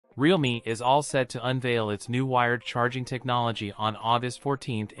Realme is all set to unveil its new wired charging technology on August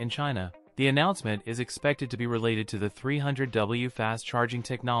 14th in China. The announcement is expected to be related to the 300W fast charging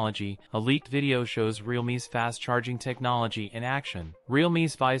technology. A leaked video shows Realme's fast charging technology in action.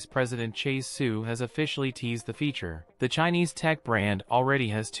 Realme's Vice President Chase Su has officially teased the feature. The Chinese tech brand already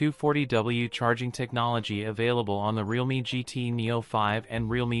has 240W charging technology available on the Realme GT Neo 5 and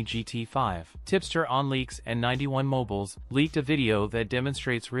Realme GT 5. Tipster OnLeaks and 91 Mobiles leaked a video that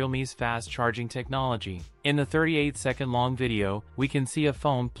demonstrates Realme's fast charging technology. In the 38-second long video, we can see a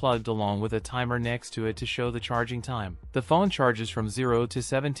phone plugged along with a timer next to it to show the charging time. The phone charges from 0 to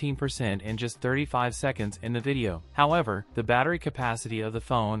 17% in just 35 seconds in the video. However, the battery capacity of the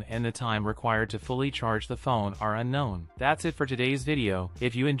phone and the time required to fully charge the phone are unknown. That's it for today's video.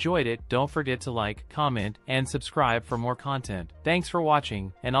 If you enjoyed it, don't forget to like, comment, and subscribe for more content. Thanks for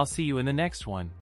watching, and I'll see you in the next one.